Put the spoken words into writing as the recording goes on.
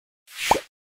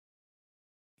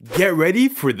Get ready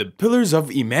for the Pillars of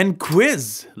Iman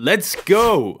quiz. Let's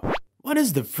go! What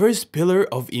is the first pillar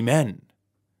of Iman?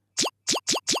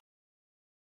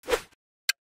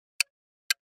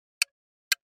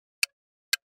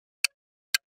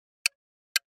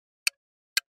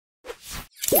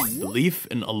 Belief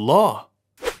in Allah.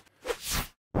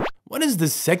 What is the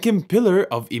second pillar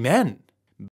of Iman?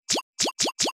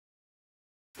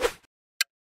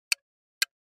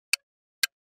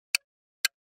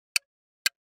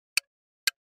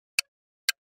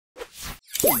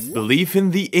 Belief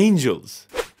in the angels.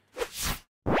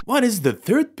 What is the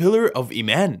third pillar of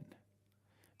Iman?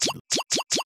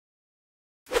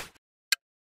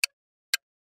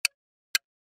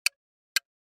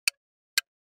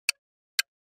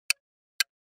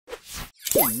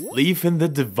 Belief in the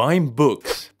divine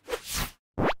books.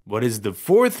 What is the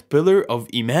fourth pillar of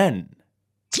Iman?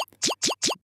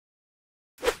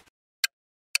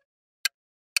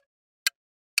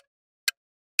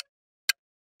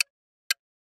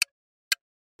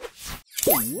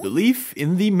 Belief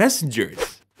in the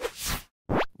messengers.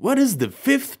 What is the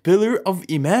fifth pillar of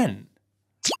Iman?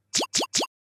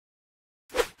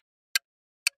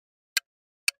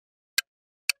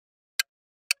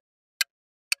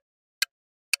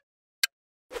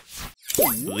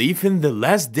 Belief in the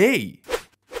last day.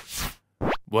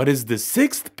 What is the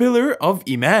sixth pillar of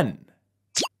Iman?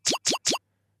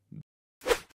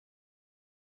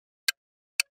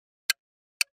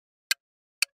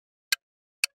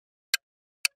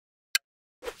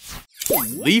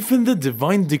 Belief in the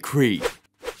divine decree.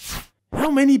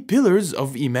 How many pillars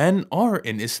of Iman are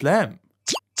in Islam?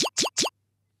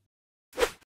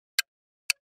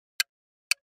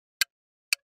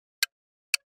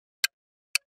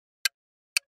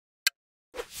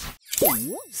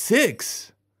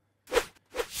 Six.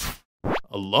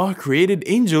 Allah created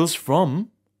angels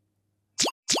from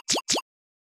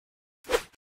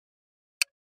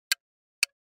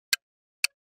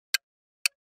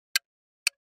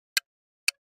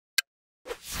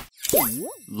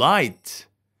light.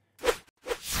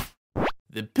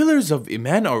 The pillars of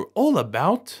Iman are all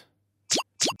about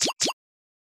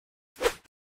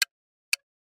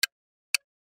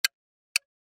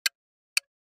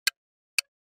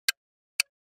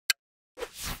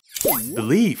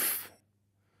belief.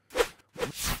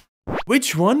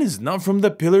 Which one is not from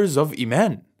the pillars of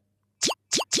Iman?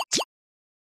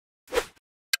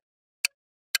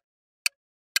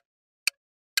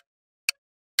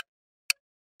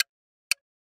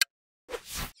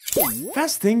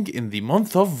 Fasting in the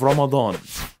month of Ramadan.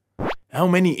 How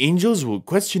many angels will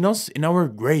question us in our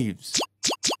graves?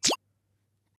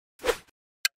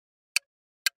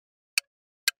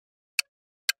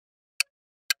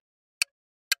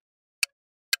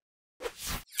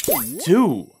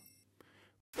 Two.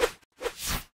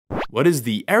 What is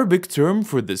the Arabic term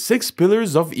for the six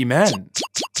pillars of Iman?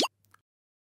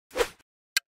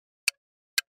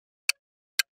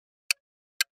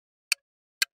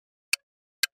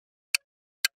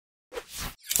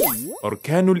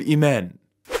 Arkanul Iman.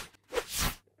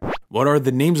 What are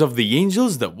the names of the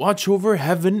angels that watch over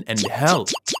heaven and hell?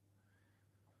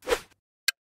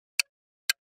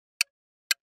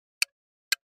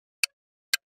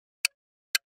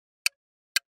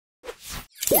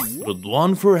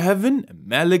 Ridwan for heaven and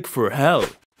Malik for hell.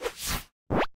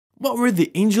 What were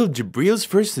the angel Jibril's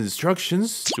first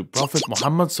instructions to Prophet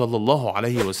Muhammad sallallahu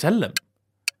alaihi wasallam?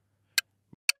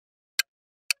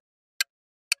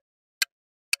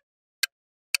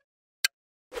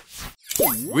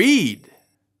 Read.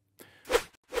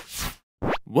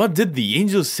 What did the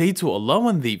angels say to Allah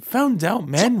when they found out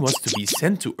man was to be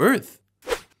sent to earth?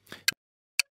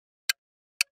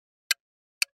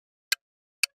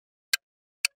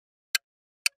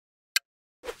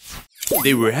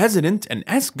 They were hesitant and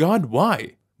asked God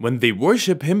why when they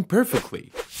worship Him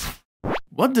perfectly.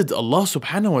 What did Allah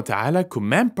subhanahu wa ta'ala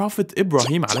command Prophet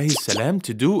Ibrahim alayhi salam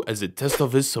to do as a test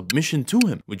of his submission to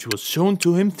Him, which was shown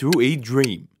to him through a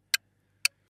dream?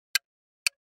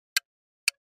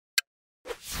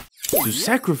 To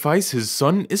sacrifice his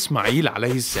son Ismail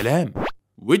alayhi salam,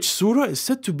 which surah is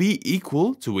said to be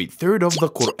equal to a third of the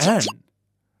Quran.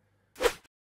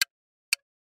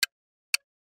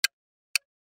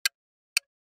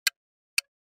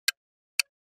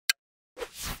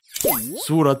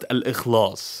 Surah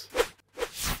Al-Ikhlas.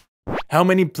 How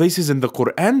many places in the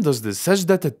Quran does the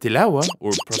sajdat al-tilawa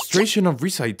or prostration of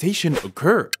recitation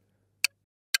occur?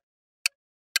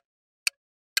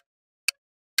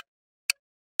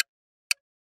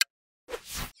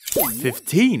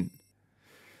 15.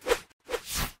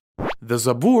 The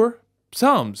Zabur,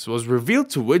 Psalms, was revealed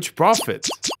to which prophet?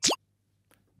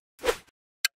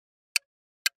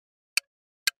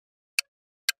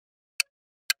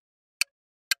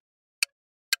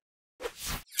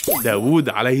 Dawood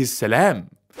alayhi salam.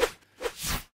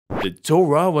 The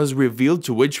Torah was revealed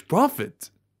to which prophet?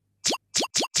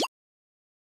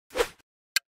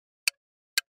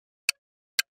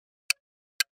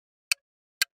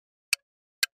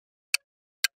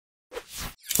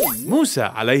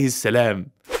 Musa alayhi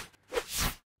salam.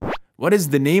 What is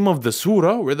the name of the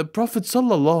surah where the Prophet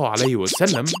sallallahu alayhi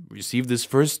wasallam received his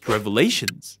first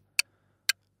revelations?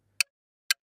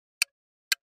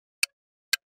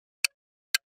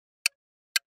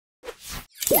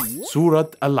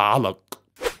 Surat Al-Alaq.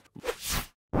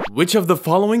 Which of the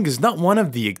following is not one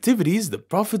of the activities the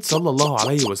Prophet sallallahu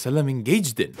alayhi wasallam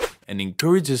engaged in and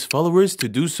encouraged his followers to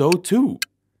do so too?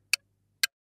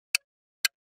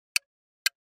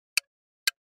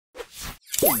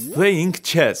 Playing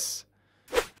chess.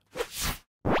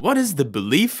 What is the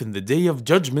belief in the Day of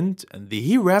Judgment and the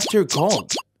hereafter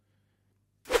called?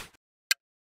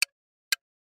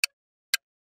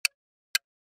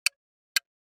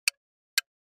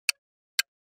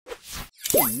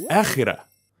 Akhirah.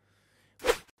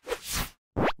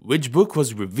 Which book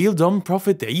was revealed on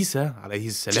Prophet Isa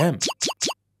alayhi salam?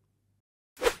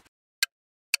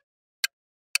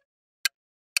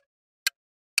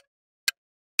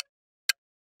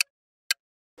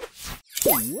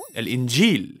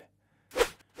 Al-Injil.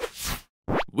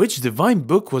 Which divine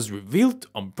book was revealed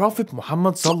on Prophet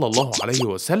Muhammad sallallahu alayhi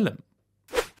wasallam?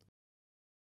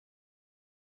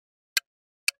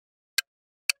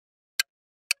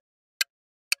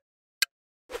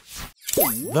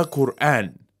 The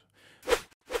Quran.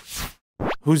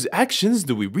 Whose actions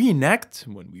do we reenact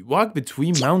when we walk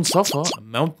between Mount Safa and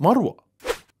Mount Marwa?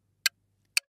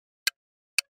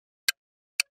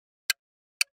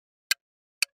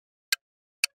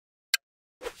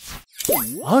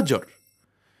 Hajar.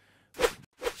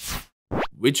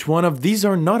 Which one of these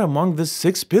are not among the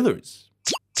 6 pillars?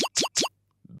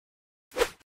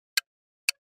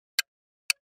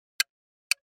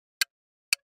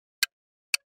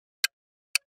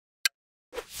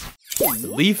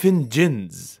 Belief in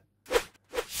jinns.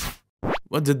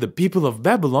 What did the people of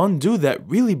Babylon do that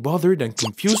really bothered and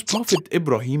confused Prophet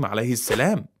Ibrahim alayhi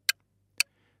salam?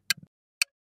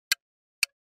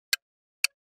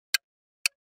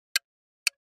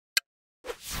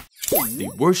 They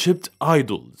worshipped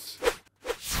idols.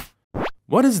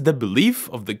 What is the belief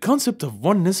of the concept of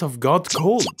oneness of God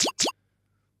called?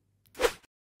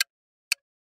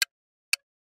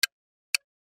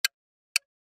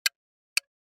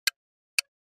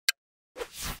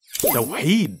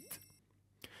 Tawheed.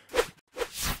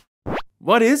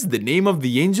 What is the name of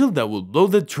the angel that will blow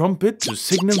the trumpet to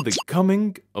signal the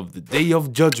coming of the Day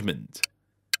of Judgment?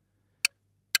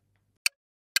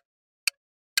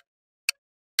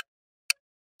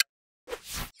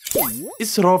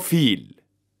 Israfil.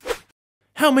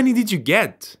 How many did you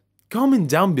get? Comment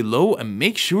down below and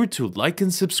make sure to like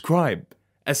and subscribe.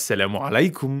 Assalamu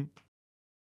alaykum.